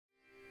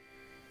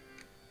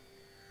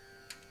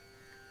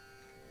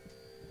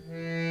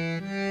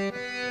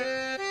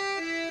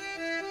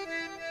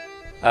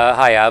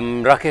Hi,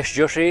 I'm Rakesh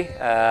Joshi.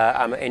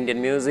 I'm an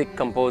Indian music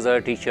composer,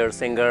 teacher,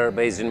 singer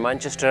based in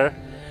Manchester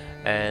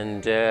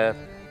and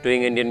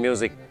doing Indian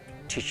music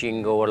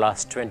teaching over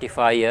last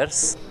 25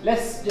 years.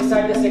 Let's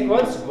decide the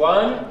sequence.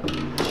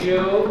 1,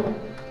 2,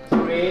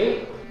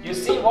 3. You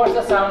see what's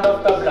the sound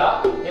of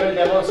tabla, he will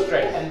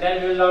demonstrate and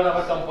then we will learn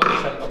our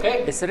composition,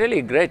 okay? It's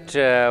really great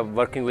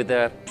working with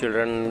the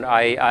children.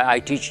 I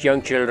teach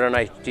young children,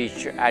 I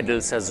teach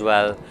adults as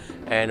well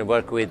and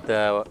work with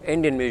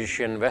Indian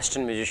musicians,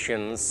 Western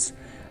musicians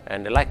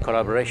and I like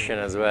collaboration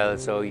as well.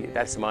 So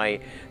that's my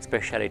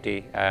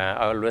specialty.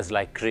 I always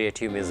like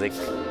creative music.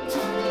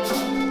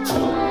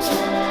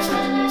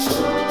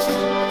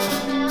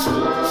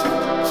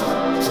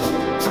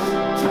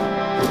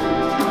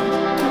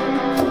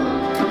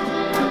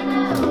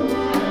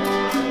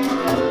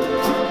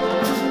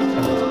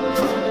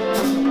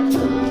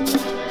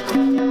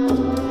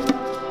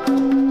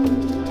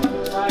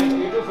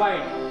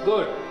 Fine,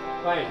 good,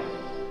 fine.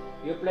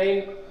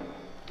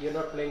 You're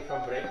not playing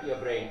from your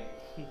brain.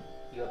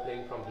 You're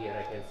playing from here,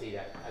 I can see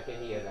that. I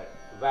can hear that.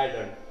 Well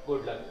done,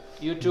 good luck.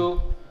 You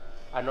two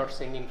are not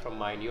singing from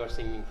mind, you are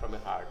singing from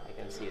your heart.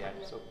 I can see that.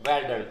 So,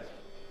 well done,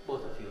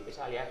 both of you.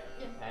 Italia.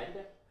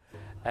 Yeah.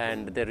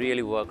 And they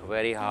really work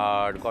very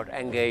hard, got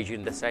engaged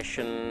in the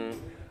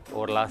session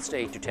over the last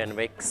 8 to 10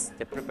 weeks.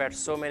 They prepared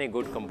so many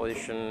good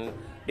composition,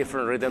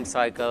 different rhythm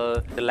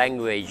cycle. The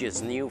language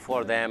is new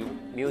for them,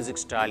 music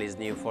style is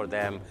new for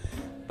them,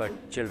 but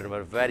children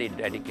were very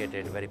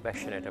dedicated, very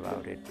passionate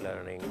about it,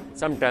 learning.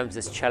 Sometimes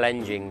it's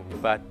challenging,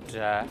 but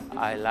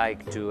I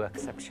like to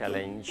accept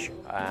challenge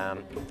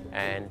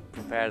and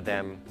prepare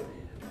them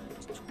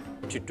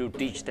to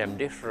teach them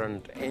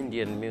different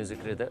Indian music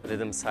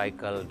rhythm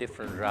cycle,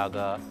 different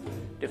raga,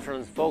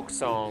 different folk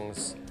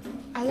songs.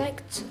 I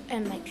liked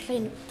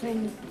playing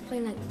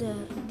like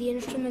the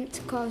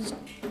instrument because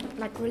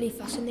like really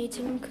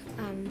fascinating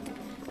and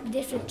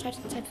different types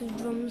of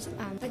drums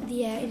and like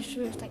the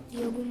instruments like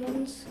the organ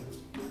ones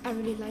I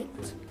really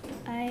liked.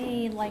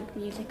 I like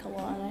music a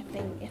lot and I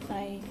think if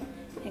I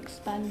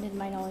expanded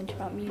my knowledge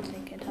about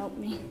music it'd help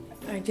me.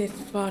 I just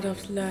thought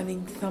of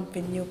learning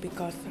something new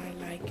because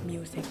I like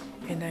music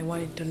and I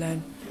wanted to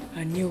learn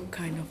a new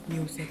kind of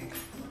music.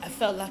 I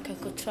felt like I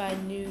could try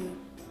new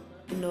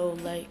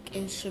like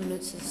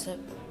instruments and stuff,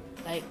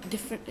 like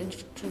different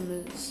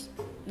instruments,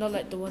 not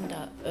like the one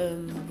that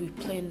we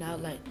play now,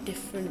 like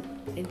different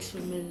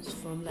instruments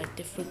from like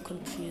different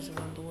countries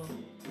around the world.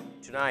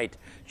 Tonight,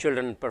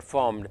 children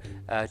performed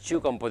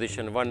 2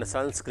 compositions, one a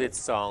Sanskrit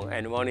song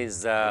and one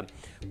is a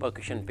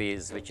percussion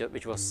piece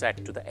which was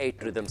set to the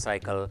 8 rhythm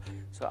cycle.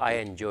 So I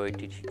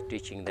enjoyed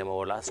teaching them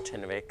over the last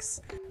 10 weeks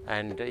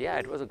and yeah,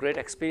 it was a great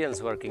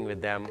experience working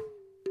with them.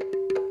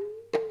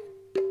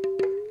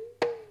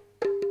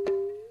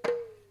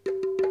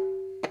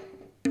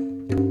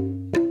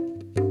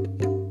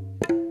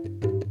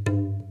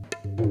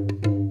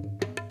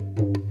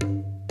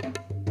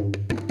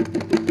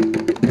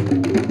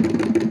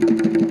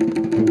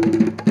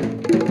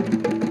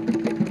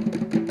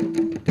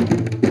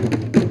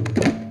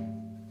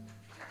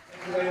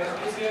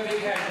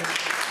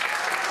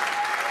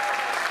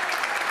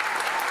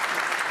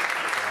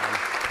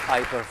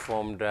 I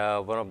performed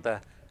one of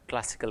the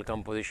classical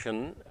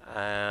composition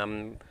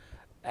and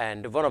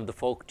one of the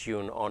folk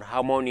tune on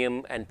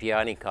harmonium and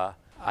pianica.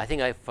 I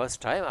think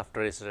first time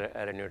after it's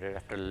renewed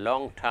after a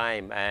long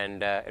time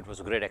and it was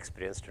a great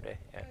experience today.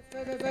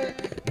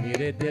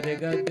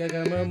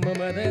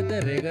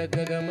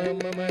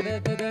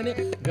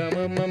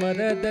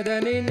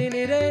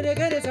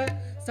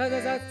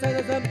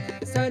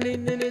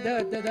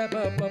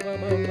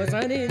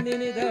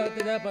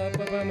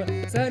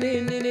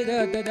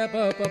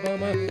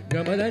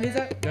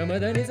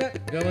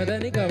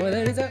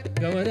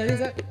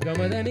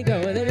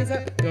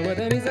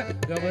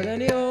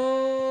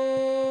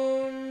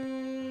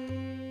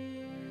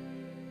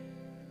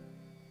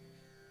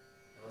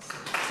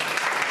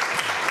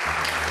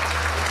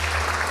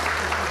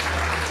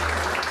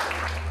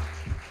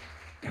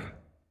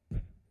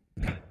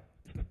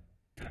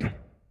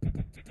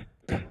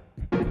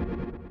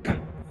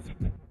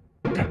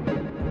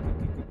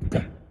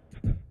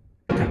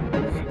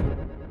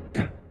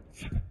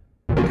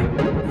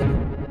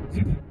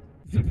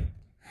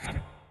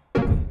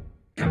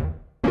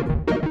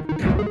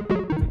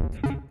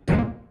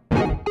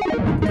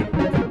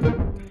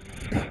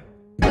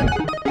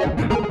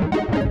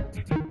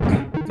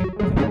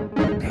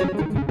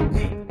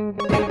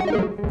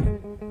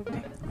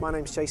 My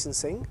name's Jason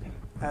Singh.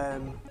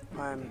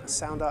 I'm a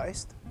sound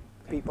artist,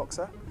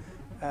 beatboxer,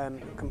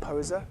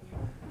 composer,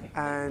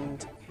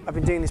 and I've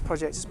been doing this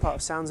project as part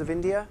of Sounds of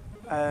India,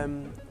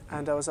 and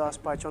I was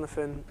asked by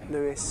Jonathan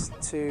Lewis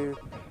to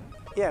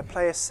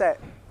play a set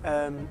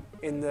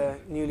in the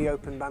newly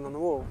opened Band on the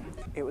Wall.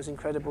 It was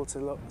incredible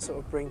to sort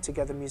of bring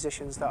together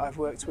musicians that I've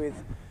worked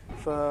with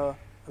for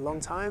a long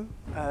time,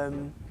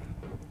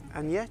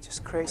 and yeah,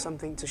 just create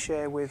something to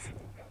share with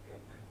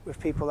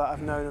people that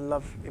I've known and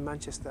love in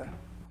Manchester.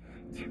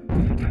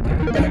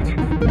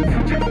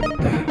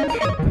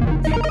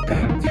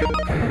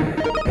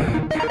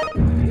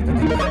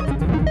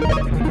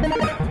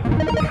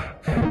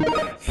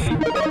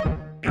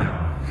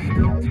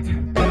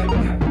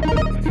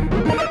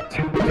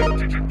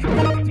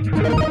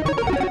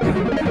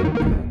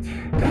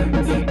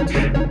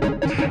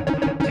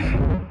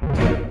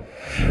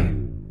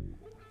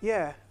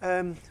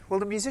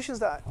 the musicians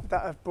that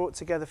I've brought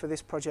together for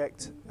this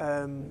project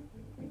have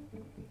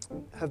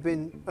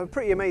been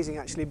pretty amazing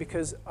actually,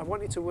 because I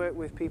wanted to work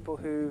with people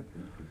who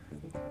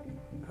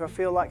I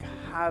feel like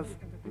have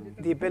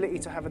the ability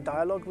to have a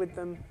dialogue with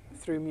them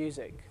through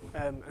music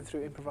and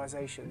through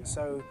improvisation.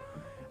 So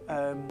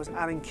was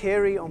Alan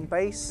Keary on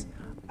bass,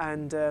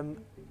 and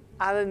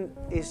Alan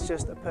is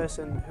just a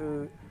person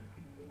who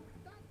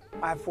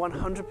I have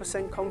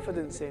 100%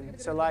 confidence in.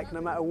 So like, no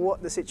matter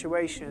what the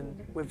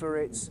situation, whether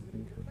it's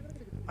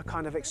a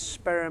kind of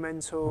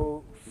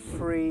experimental,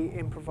 free,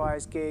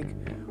 improvised gig,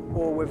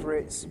 or whether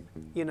it's,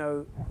 you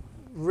know,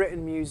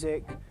 written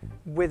music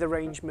with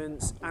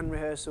arrangements and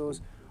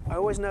rehearsals, I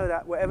always know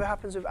that whatever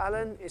happens with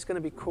Alan, it's going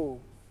to be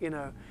cool, you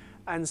know.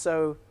 And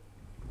so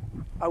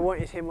I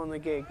wanted him on the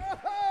gig.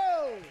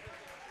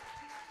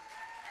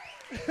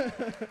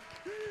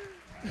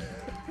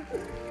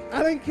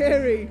 Alan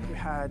Keary. We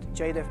had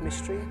Jaydev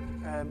Mystery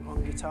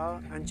on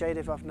guitar, and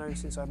Jaydev I've known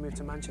since I moved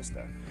to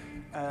Manchester,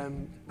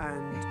 and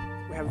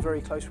we have a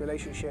very close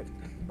relationship,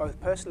 both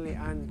personally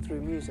and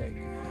through music.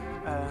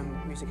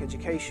 Music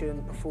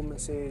education,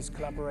 performances,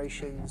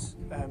 collaborations,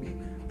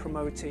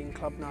 promoting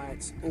club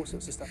nights, all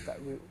sorts of stuff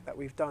that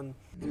we've done.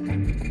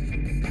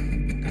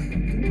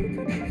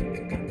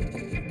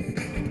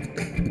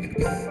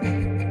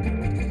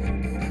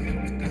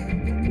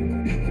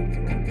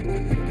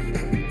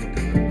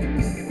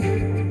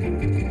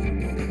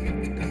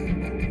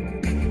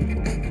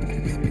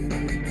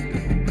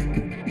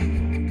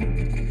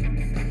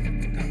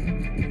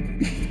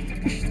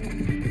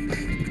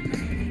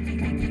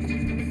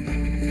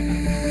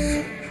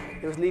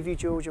 Liv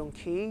George on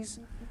keys,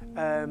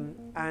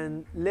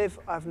 and Liv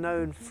I've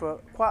known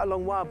for quite a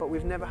long while, but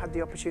we've never had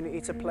the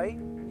opportunity to play.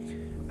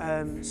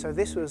 So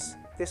this was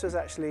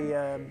actually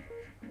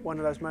one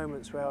of those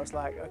moments where I was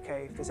like,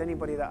 okay, if there's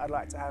anybody that I'd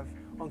like to have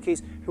on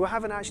keys who I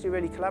haven't actually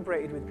really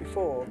collaborated with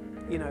before,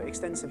 you know,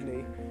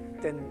 extensively,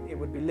 then it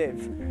would be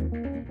Liv.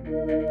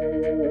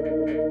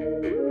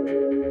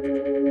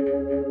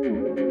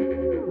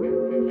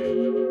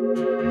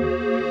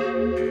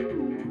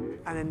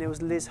 And then there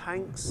was Liz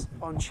Hanks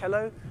on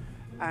cello,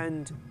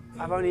 and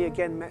I've only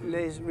again met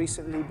Liz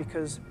recently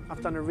because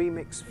I've done a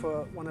remix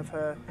for one of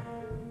her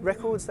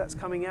records that's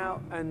coming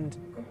out, and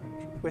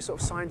we're sort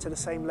of signed to the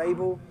same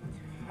label.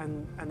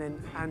 And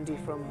then Andy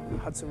from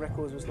Hudson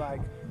Records was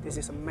like, there's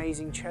this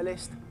amazing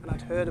cellist, and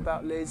I'd heard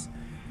about Liz,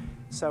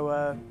 so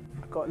I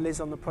got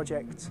Liz on the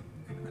project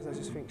because I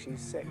just think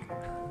she's sick.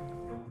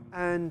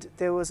 And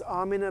there was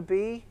Amina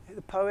B,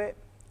 the poet,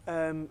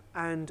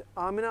 and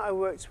Amina I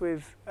worked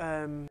with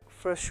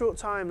for a short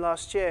time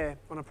last year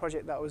on a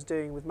project that I was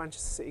doing with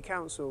Manchester City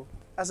Council.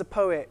 As a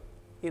poet,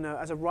 you know,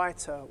 as a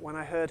writer, when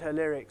I heard her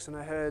lyrics and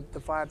I heard the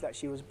vibe that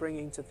she was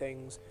bringing to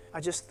things, I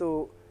just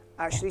thought,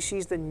 actually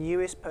she's the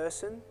newest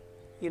person,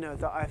 you know,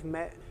 that I've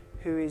met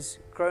who is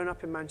grown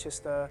up in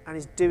Manchester and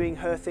is doing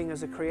her thing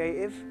as a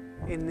creative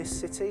in this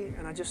city,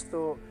 and I just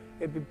thought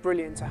it'd be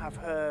brilliant to have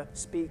her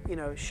speak, you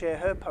know, share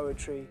her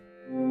poetry.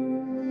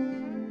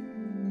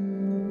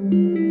 I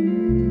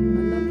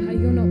love how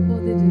you're not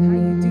bothered and how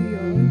you do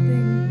your own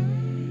thing.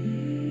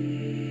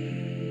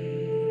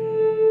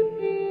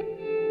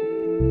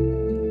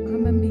 I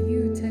remember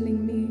you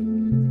telling me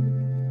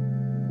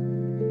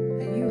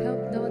that you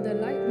helped Dada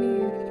like me.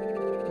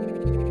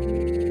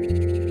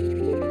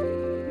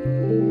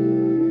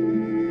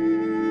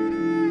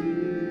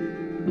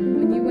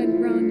 When you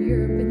went round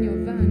Europe in your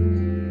van,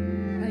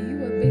 how you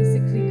were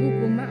basically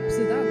Google Maps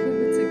without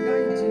Google to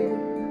guide you.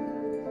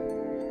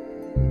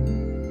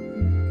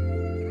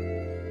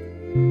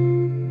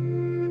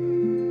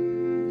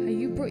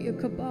 Your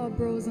kebab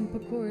bros and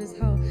pakoras,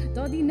 how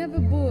Daddy never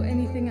bought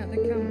anything at the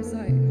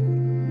campsite.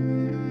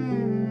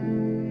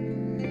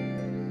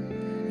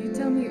 You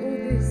tell me all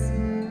this,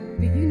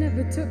 but you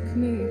never took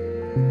me.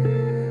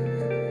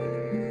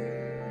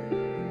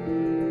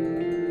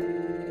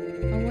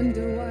 I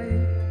wonder why.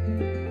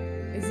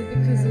 Is it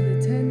because of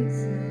the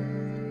tents?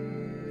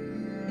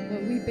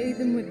 Where we bathe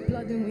them with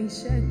blood and we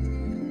shed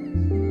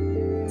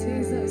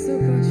tears that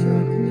soak our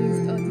sharp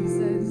knees, Daddy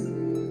says.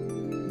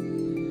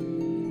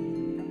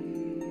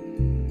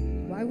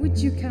 Why would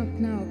you camp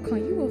now?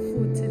 Can't you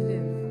afford to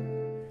live?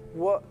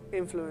 What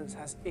influence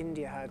has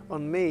India had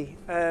on me?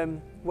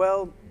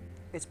 Well,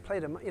 it's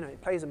played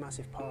it plays a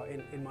massive part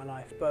in my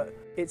life, but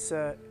it's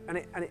and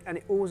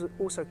it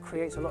also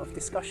creates a lot of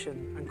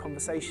discussion and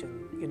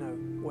conversation. You know,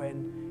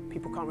 when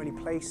people can't really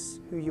place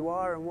who you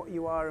are and what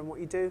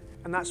you do,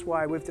 and that's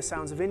why with the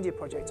Sounds of India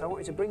project, I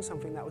wanted to bring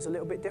something that was a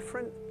little bit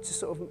different to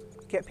sort of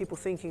get people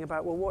thinking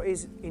about, well, what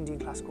is Indian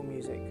classical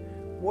music?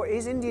 What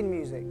is Indian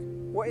music?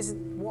 What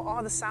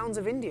are the sounds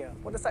of India?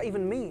 What does that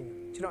even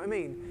mean? Do you know what I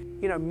mean?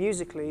 You know,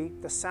 musically,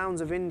 the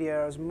sounds of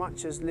India are as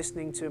much as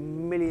listening to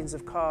millions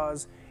of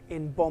cars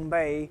in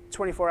Bombay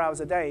 24 hours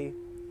a day.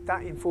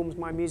 That informs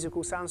my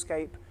musical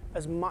soundscape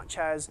as much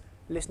as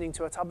listening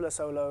to a tabla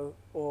solo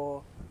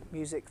or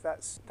music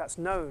that's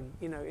known,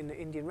 you know, in the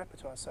Indian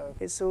repertoire. So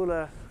it's all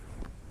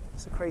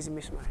it's a crazy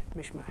mishmash.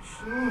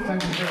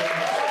 Thank you very much.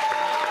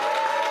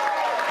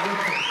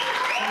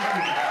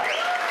 Thank you.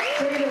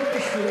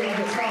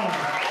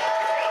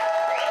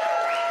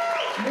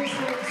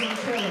 on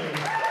cello,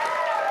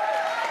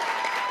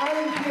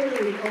 Alan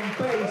Cleary on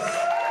bass,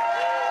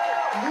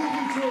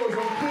 Ruby George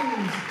on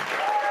keys,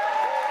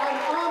 and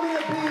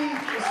Amina B,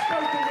 the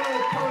spoken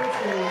word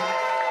poetry.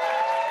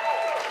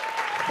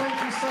 Thank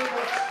you so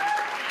much.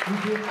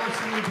 You've been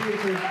absolutely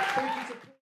beautiful. Thank you.